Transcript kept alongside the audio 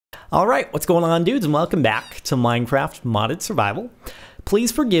Alright, what's going on, dudes, and welcome back to Minecraft Modded Survival.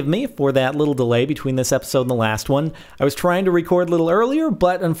 Please forgive me for that little delay between this episode and the last one. I was trying to record a little earlier,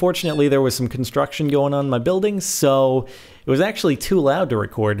 but unfortunately there was some construction going on in my building, so it was actually too loud to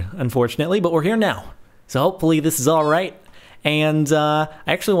record, unfortunately, but we're here now. So hopefully this is alright. And I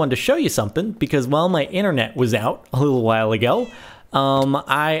actually wanted to show you something, because while my internet was out a little while ago,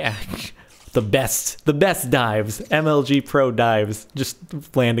 the best dives, MLG Pro dives,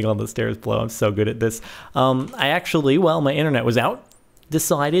 just landing on the stairs below. I'm so good at this. I actually, while my internet was out,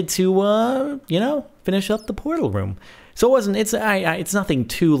 decided to, finish up the portal room. So it wasn't, it's nothing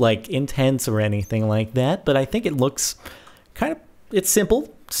too, like, intense or anything like that, but I think it looks kind of, it's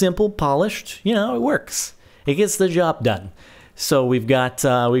simple, polished, it works. It gets the job done. So we've got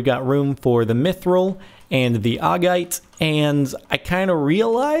room for the mithril and the agite, and I kind of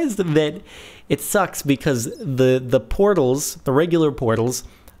realized that it sucks because the portals, the regular portals,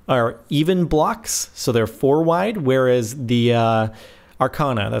 are even blocks, so they're 4 wide, whereas the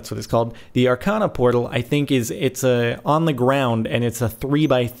Arcana, that's what it's called, the Arcana portal, I think it's on the ground, and it's a 3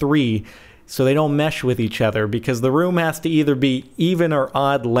 by 3, so they don't mesh with each other, because the room has to either be even or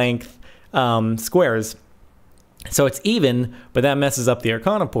odd length squares. So it's even, but that messes up the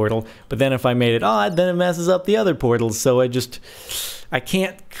Arcana portal. But then if I made it odd, then it messes up the other portals. So I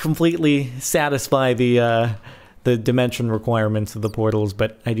can't completely satisfy the dimension requirements of the portals.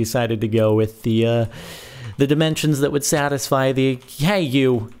 But I decided to go with the dimensions that would satisfy the, hey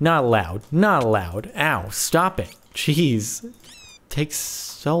you, not allowed. Ow, stop it. Jeez, takes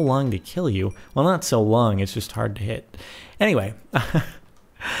so long to kill you. Well, not so long, it's just hard to hit. Anyway,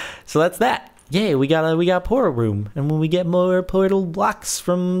 so that's that. Yay, we got portal room, and when we get more portal blocks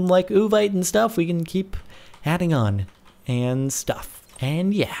from like Uvite and stuff, we can keep adding on and stuff.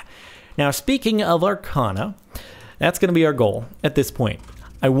 And yeah. Now speaking of Arcana, that's gonna be our goal at this point.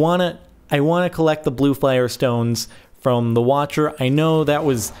 I wanna collect the blue fire stones from the Watcher. I know that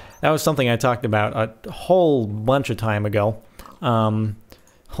was something I talked about a whole bunch of time ago. I'm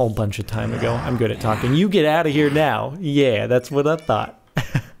good at talking. You get out of here now. Yeah, that's what I thought.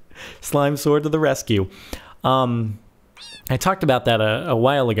 Slime sword to the rescue. I talked about that a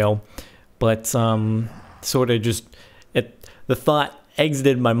while ago, but sort of just the thought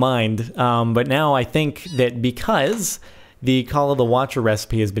exited my mind. But now I think that because the Call of the Watcher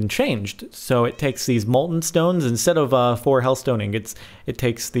recipe has been changed, so it takes these molten stones instead of 4 hellstone ingots. It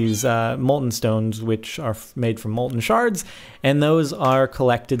takes these molten stones, which are made from molten shards, and those are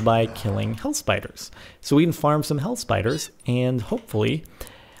collected by killing hell spiders. So we can farm some hell spiders and hopefully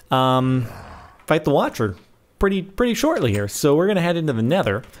fight the Watcher pretty shortly here. So we're gonna head into the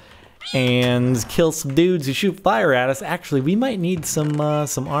Nether and kill some dudes who shoot fire at us. Actually, we might need some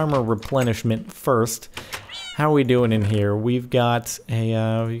armor replenishment first. How are we doing in here? We've got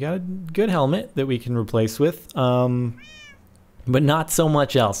a good helmet that we can replace with, but not so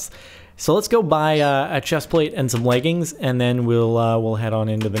much else. So let's go buy a chest plate and some leggings, and then we'll head on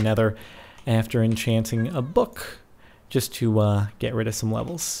into the Nether after enchanting a book, just to get rid of some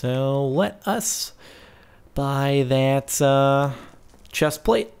levels. So let us buy that chest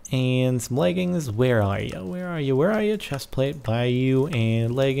plate and some leggings. Where are you? Chest plate, buy you,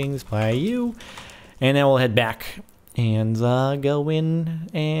 and leggings, buy you. And now we'll head back and go in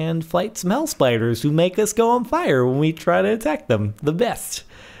and fight some hell spiders who make us go on fire when we try to attack them. The best.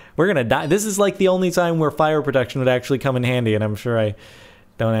 We're gonna die. This is like the only time where fire protection would actually come in handy, and I'm sure I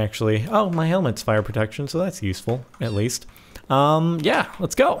don't actually. Oh, my helmet's fire protection, so that's useful, at least. Yeah,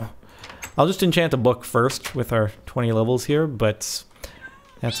 let's go. I'll just enchant a book first with our 20 levels here, but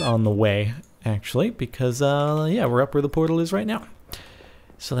that's on the way, actually, because, yeah, we're up where the portal is right now.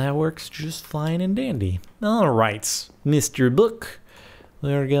 So that works just fine and dandy. Alright, Mr. Book.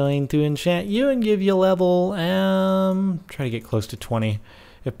 We're going to enchant you and give you a level, try to get close to 20,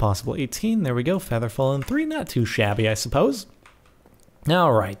 if possible. 18, there we go, Featherfall and 3, not too shabby, I suppose.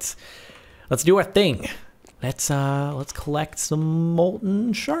 Alright, let's do our thing. Let's collect some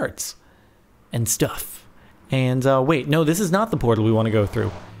molten shards and stuff. And wait, no, this is not the portal we want to go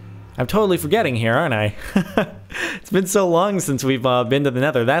through. I'm totally forgetting here, aren't I? It's been so long since we've been to the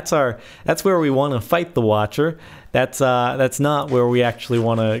Nether. That's where we want to fight the Watcher. That's not where we actually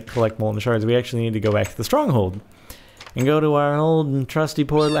want to collect molten shards. We actually need to go back to the stronghold and go to our old and trusty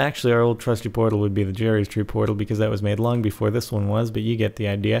portal. Actually, our old trusty portal would be the Jerry's Tree portal, because that was made long before this one was, but you get the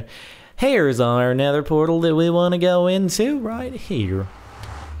idea. Here's our Nether portal that we want to go into right here.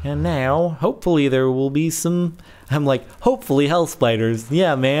 And now, hopefully there will be some, I'm like, hopefully hell spiders.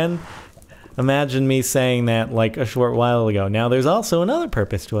 Yeah, man. Imagine me saying that like a short while ago. Now there's also another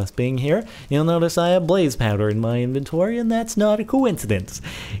purpose to us being here. You'll notice I have blaze powder in my inventory, and that's not a coincidence.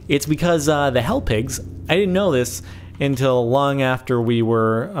 It's because the hell pigs, I didn't know this until long after we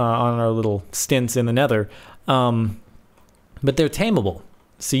were on our little stints in the nether, but they're tameable.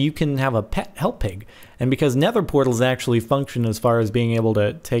 So you can have a pet hell pig. And because nether portals actually function as far as being able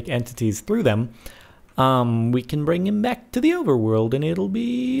to take entities through them, we can bring him back to the overworld and it'll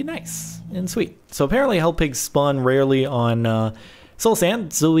be nice and sweet. So apparently hell pigs spawn rarely on soul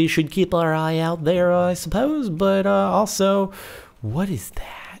sand, so we should keep our eye out there, I suppose. But also, what is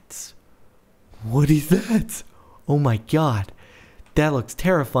that? What is that? Oh my god, that looks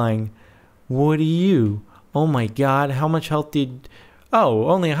terrifying. What are you? Oh my god, how much health did... Oh,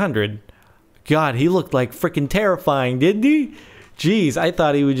 only 100. God, he looked like freaking terrifying, didn't he? Jeez, I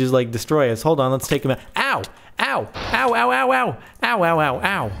thought he would just like destroy us. Hold on, let's take him out. Ow! Ow! Ow, ow, ow, ow! Ow, ow, ow,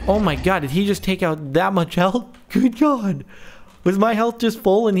 ow! Oh my god, did he just take out that much health? Good god! Was my health just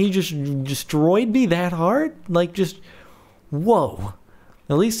full and he just destroyed me that hard? Like just... Whoa.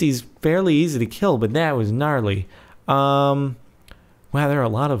 At least he's fairly easy to kill, but that was gnarly. Wow, there are a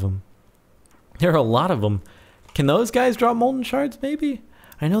lot of them. There are a lot of them. Can those guys drop molten shards, maybe?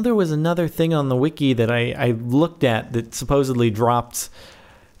 I know there was another thing on the wiki that I looked at that supposedly dropped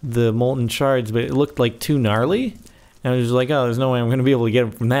the molten shards, but it looked like too gnarly. And I was just like, oh, there's no way I'm going to be able to get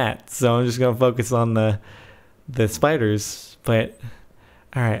them from that. So I'm just going to focus on the spiders. But,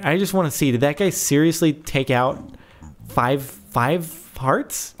 alright, I just want to see, did that guy seriously take out five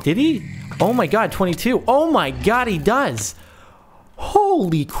hearts? Did he? Oh my god, 22. Oh my god, he does.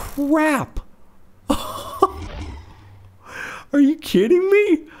 Holy crap. Are you kidding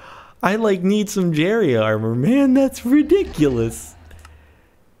me? I like need some Jerry armor, man. That's ridiculous.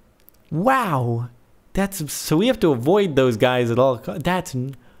 Wow. That's so we have to avoid those guys at all. That's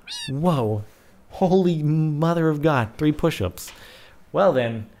whoa. Holy mother of God. 3 push-ups. Well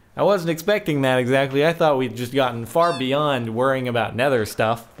then, I wasn't expecting that exactly. I thought we'd just gotten far beyond worrying about nether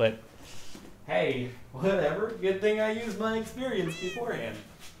stuff, but hey, whatever. Good thing I used my experience beforehand.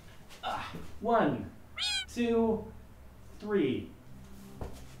 1, 2, 3.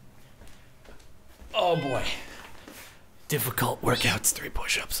 Oh boy. Difficult workouts, 3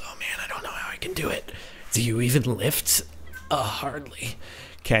 push-ups. Oh man, I don't know how I can do it. Do you even lift? Hardly.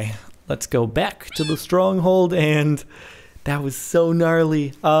 Okay, let's go back to the stronghold, and that was so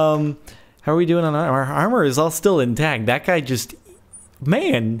gnarly. How are we doing on our armor? Is all still intact. That guy just...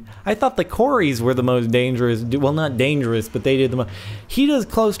 Man, I thought the Corys were the most dangerous. Well, not dangerous, but they did the most. He does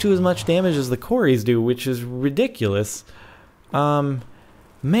close to as much damage as the Corys do, which is ridiculous. Man,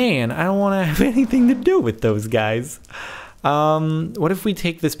 I don't want to have anything to do with those guys. What if we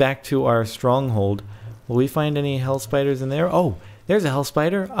take this back to our stronghold? Will we find any hell spiders in there? Oh, there's a hell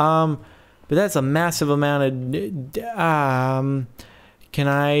spider. But that's a massive amount of... can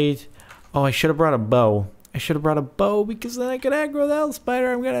I... Oh, I should have brought a bow. I should have brought a bow because then I could aggro the hell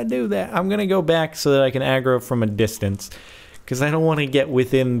spider. I'm going to do that. I'm going to go back so that I can aggro from a distance. Because I don't want to get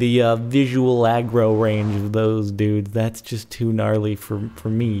within the visual aggro range of those dudes. That's just too gnarly for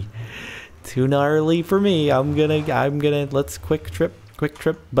me. Too gnarly for me. I'm gonna let's quick trip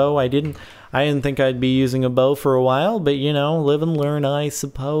bow. I didn't think I'd be using a bow for a while, but you know, live and learn, I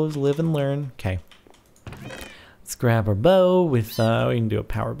suppose. Live and learn. Okay. Let's grab our bow with we can do a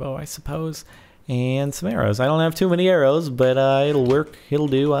power bow, I suppose. And some arrows. I don't have too many arrows, but it'll work. It'll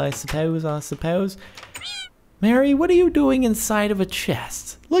do, I suppose. Mary, what are you doing inside of a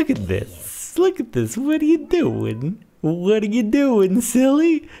chest? Look at this. Look at this. What are you doing? What are you doing,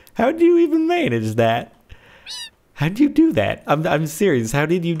 silly? How did you even manage that? How did you do that? I'm serious. How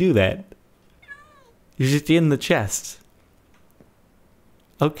did you do that? You're just in the chest.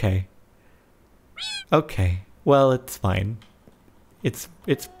 Okay. Okay. Well, it's fine. It's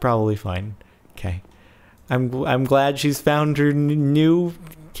probably fine. Okay. I'm glad she's found her new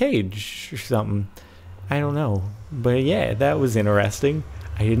cage or something. I don't know. But yeah, that was interesting.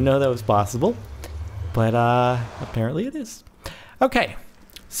 I didn't know that was possible. But apparently it is. Okay.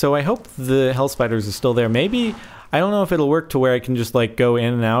 So I hope the hell spiders are still there. Maybe, I don't know if it'll work to where I can just like go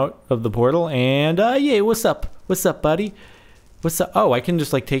in and out of the portal. And yeah, what's up? What's up, buddy? What's up? Oh, I can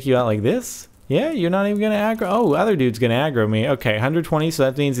just like take you out like this? Yeah, you're not even going to aggro? Oh, other dude's going to aggro me. Okay, 120, so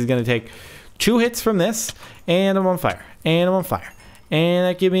that means he's going to take 2 hits from this. And I'm on fire. And I'm on fire. And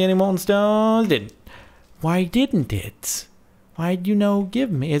that give me any molten stones? Didn't. Why didn't it? Why'd you no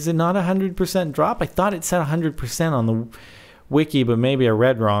give me? Is it not 100% drop? I thought it said 100% on the wiki, but maybe I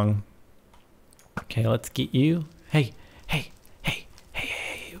read wrong. Okay, let's get you. Hey, hey, hey, hey,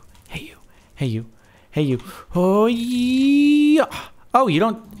 hey, you, hey, you, hey, you, hey, you. Oh, yeah. Oh, you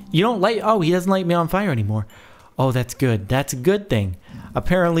don't. You don't light... Oh, he doesn't light me on fire anymore. Oh, that's good. That's a good thing.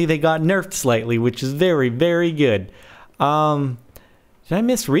 Apparently they got nerfed slightly, which is very, very good. Did I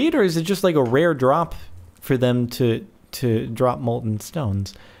misread, or is it just like a rare drop for them to drop molten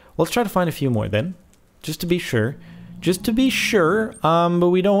stones? Well, let's try to find a few more then, just to be sure. Just to be sure, but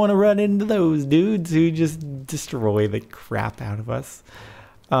we don't want to run into those dudes who just destroy the crap out of us.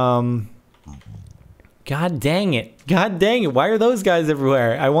 God dang it. God dang it. Why are those guys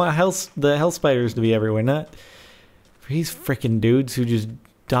everywhere? I want the hell spiders to be everywhere, not these freaking dudes who just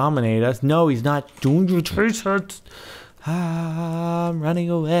dominate us. No, he's not doing your chase hurts. I'm running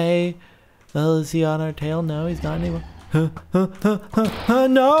away. Oh, is he on our tail? No, he's not anymore. No!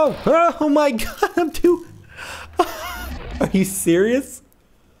 Oh my god, I'm too... Are you serious?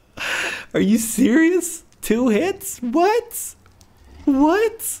 Are you serious? 2 hits? What?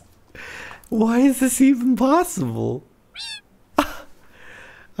 What? Why is this even possible?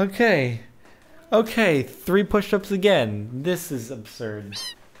 Okay. Okay, 3 push-ups again. This is absurd.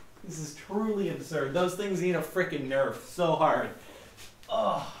 This is truly absurd. Those things need a freaking nerf so hard.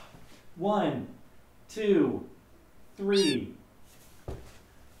 Oh. 1, 2, 3.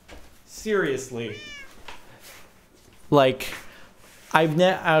 Seriously. Like,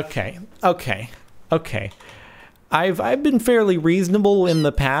 okay. I've been fairly reasonable in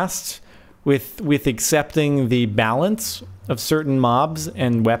the past with accepting the balance of certain mobs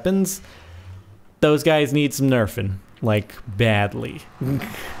and weapons. Those guys need some nerfing, like badly.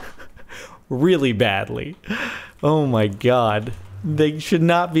 Really badly. Oh my god. They should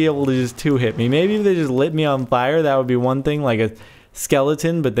not be able to just 2-hit me. Maybe if they just lit me on fire, that would be one thing, like a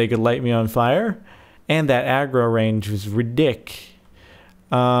skeleton, but they could light me on fire. And that aggro range was ridiculous.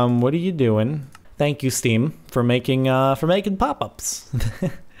 What are you doing? Thank you, Steam, for making pop-ups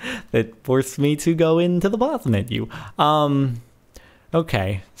that forced me to go into the boss menu.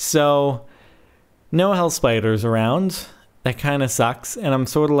 Okay, so no hell spiders around. That kind of sucks, and I'm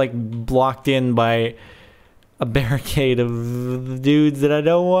sort of like blocked in by a barricade of dudes that I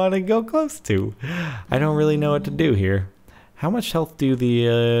don't want to go close to. I don't really know what to do here. How much health do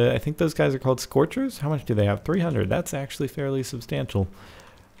I think those guys are called Scorchers? How much do they have? 300. That's actually fairly substantial.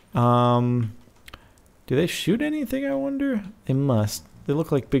 Do they shoot anything, I wonder? They must. They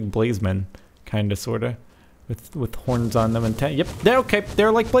look like big blazemen, kinda, sorta. With horns on them and yep, they're okay.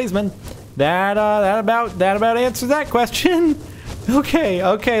 They're like blazemen. That about answers that question.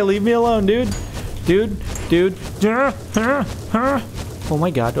 Okay, leave me alone, dude. Dude. Oh my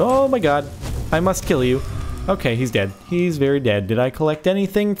god. I must kill you. Okay, he's dead. He's very dead. Did I collect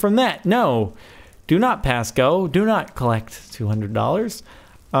anything from that? No. Do not pass go. Do not collect $200.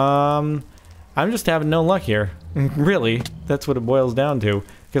 I'm just having no luck here. Really, that's what it boils down to.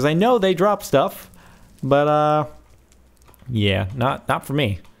 Because I know they drop stuff, but yeah, not for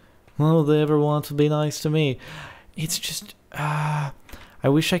me. Well, they ever want to be nice to me. It's just I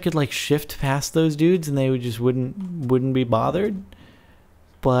wish I could like shift past those dudes and they would just wouldn't be bothered.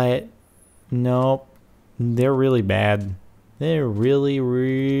 But nope. They're really bad. They're really,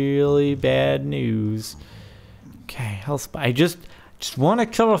 really bad news. Okay, I just want to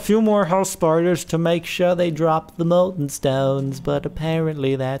kill a few more hell spiders to make sure they drop the molten stones, but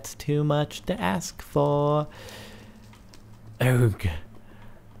apparently that's too much to ask for. Ugh.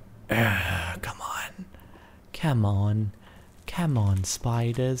 Come on,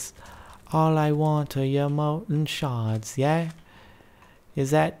 spiders. All I want are your molten shards, yeah? Is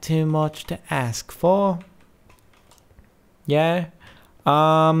that too much to ask for? Yeah?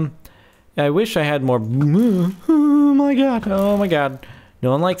 I wish I had more... Oh my god.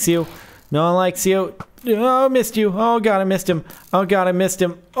 No one likes you. Oh, I missed you. Oh god, I missed him. Oh god,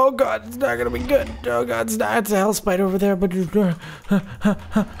 it's not gonna be good. Oh god, it's a hell spider over there, but...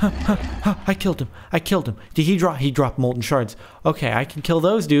 I killed him. Did he drop? He dropped molten shards. Okay, I can kill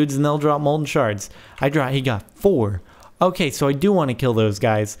those dudes and they'll drop molten shards. He got 4. Okay, so I do want to kill those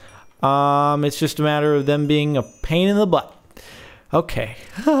guys. It's just a matter of them being a pain in the butt. Okay,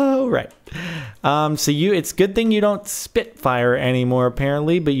 alright. So it's a good thing you don't spit fire anymore,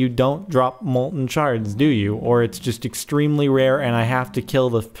 apparently, but you don't drop molten shards, do you? Or it's just extremely rare and I have to kill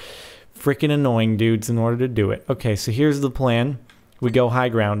the freaking annoying dudes in order to do it. Okay, so here's the plan. We go high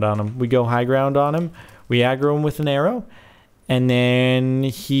ground on him. We aggro him with an arrow. And then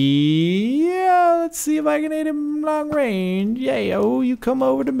let's see if I can hit him long range. Yeah, oh, you come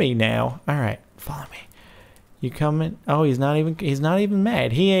over to me now. All right, follow me. You coming? Oh, he's not even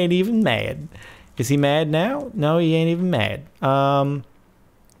mad. He ain't even mad. Is he mad now? No, he ain't even mad.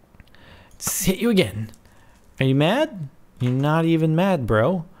 Let's hit you again. Are you mad? You're not even mad,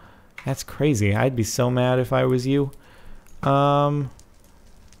 bro. That's crazy. I'd be so mad if I was you.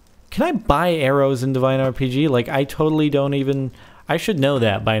 Can I buy arrows in Divine RPG? Like, I totally don't even... I should know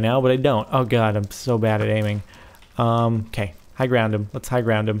that by now, but I don't. Oh god, I'm so bad at aiming. Okay, high ground him. Let's high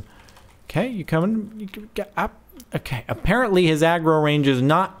ground him. Okay, you coming? You can get up. Okay, apparently his aggro range is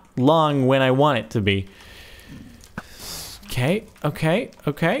not long when I want it to be. Okay, okay,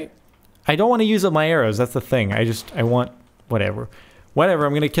 okay. I don't want to use up my arrows, that's the thing. I want... whatever. Whatever,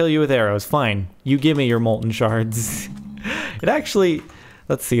 I'm gonna kill you with arrows. Fine. You give me your molten shards. It actually...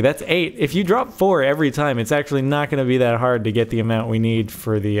 Let's see, that's 8. If you drop 4 every time, it's actually not going to be that hard to get the amount we need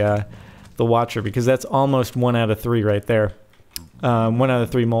for the Watcher, because that's almost 1 out of 3 right there. 1 out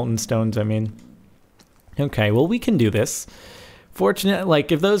of 3 molten stones, I mean. Okay, well, we can do this. Fortunate,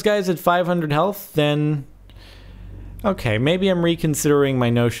 like, if those guys had 500 health, then... Okay, maybe I'm reconsidering my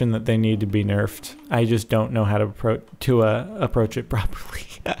notion that they need to be nerfed. I just don't know how to approach it properly.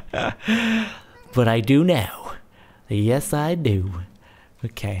 But I do now. Yes, I do.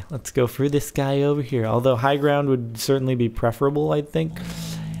 Okay, let's go for this guy over here. Although high ground would certainly be preferable, I think.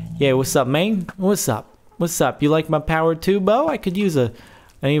 Yeah, what's up, man? What's up? What's up? You like my power 2 bow? I could use an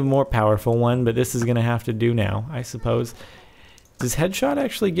even more powerful one, but this is going to have to do now, I suppose. Does headshot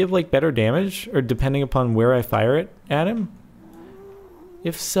actually give, like, better damage? Or depending upon where I fire it at him?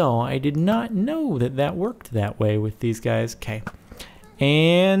 If so, I did not know that that worked that way with these guys. Okay.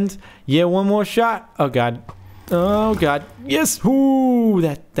 And, yeah, one more shot. Oh, God. Oh god, yes! Ooh,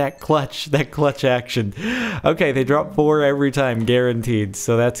 that clutch action. Okay, they drop 4 every time, guaranteed.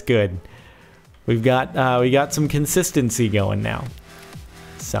 So that's good. We got some consistency going now.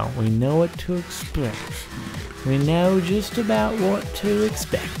 So we know what to expect. We know just about what to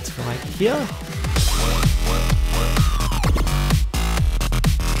expect right here.